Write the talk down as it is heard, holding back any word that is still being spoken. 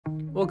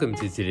Welcome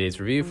to today's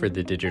review for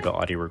the digital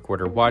audio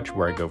recorder watch,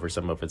 where I go over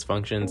some of its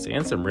functions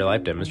and some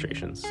real-life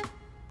demonstrations.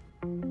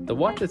 The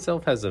watch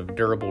itself has a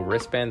durable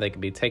wristband that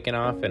can be taken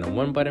off and a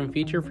one-button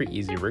feature for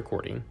easy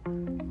recording.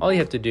 All you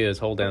have to do is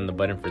hold down the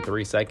button for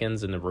 3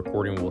 seconds and the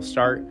recording will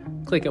start.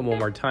 Click it one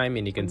more time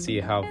and you can see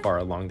how far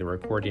along the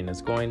recording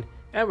is going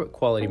and what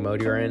quality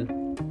mode you're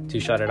in. To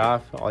shut it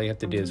off, all you have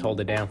to do is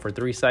hold it down for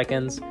 3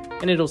 seconds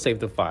and it'll save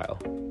the file.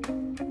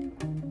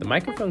 The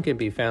microphone can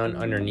be found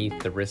underneath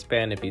the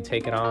wristband if you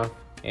take it off,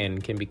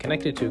 and can be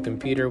connected to a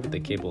computer with the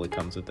cable it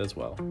comes with as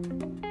well.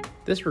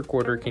 This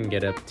recorder can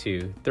get up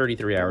to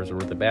 33 hours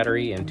worth of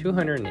battery and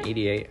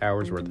 288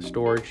 hours worth of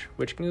storage,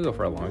 which can go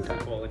for a long time.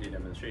 Quality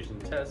demonstration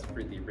test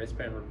for the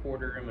wristband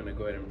recorder. I'm going to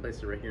go ahead and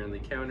place it right here on the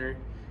counter,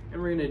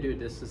 and we're going to do a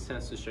distance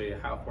test to show you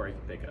how far you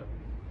can pick up.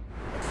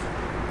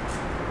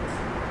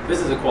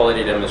 This is a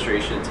quality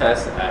demonstration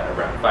test at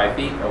around 5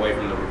 feet away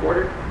from the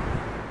recorder.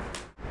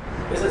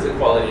 This is a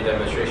quality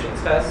demonstration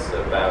test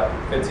about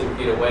 15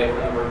 feet away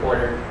from the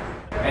recorder.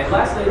 And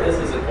lastly, this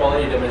is a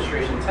quality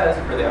demonstration test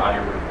for the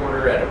audio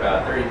recorder at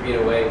about 30 feet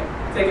away.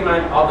 Take in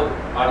mind, all the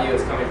audio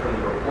is coming from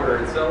the recorder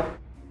itself.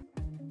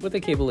 With the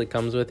cable it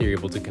comes with, you're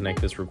able to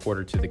connect this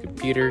recorder to the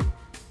computer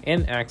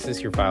and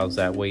access your files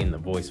that way in the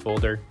voice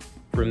folder.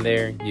 From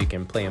there, you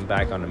can play them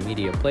back on a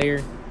media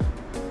player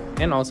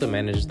and also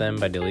manage them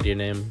by deleting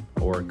them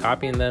or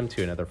copying them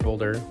to another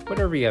folder,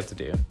 whatever you have to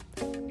do.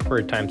 For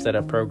a time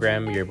setup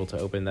program, you're able to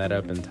open that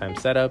up in time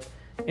setup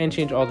and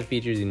change all the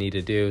features you need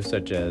to do,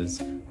 such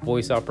as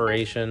voice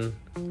operation,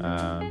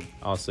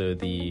 also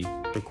the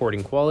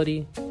recording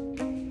quality,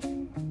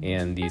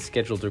 and the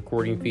scheduled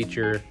recording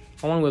feature,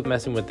 along with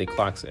messing with the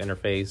clock's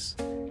interface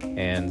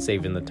and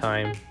saving the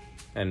time.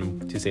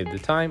 And to save the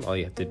time, all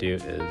you have to do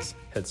is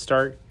hit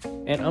start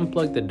and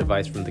unplug the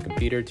device from the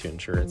computer to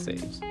ensure it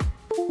saves.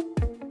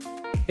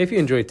 If you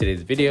enjoyed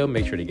today's video,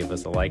 make sure to give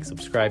us a like,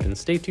 subscribe, and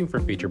stay tuned for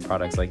future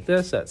products like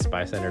this at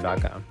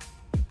SpyCentre.com.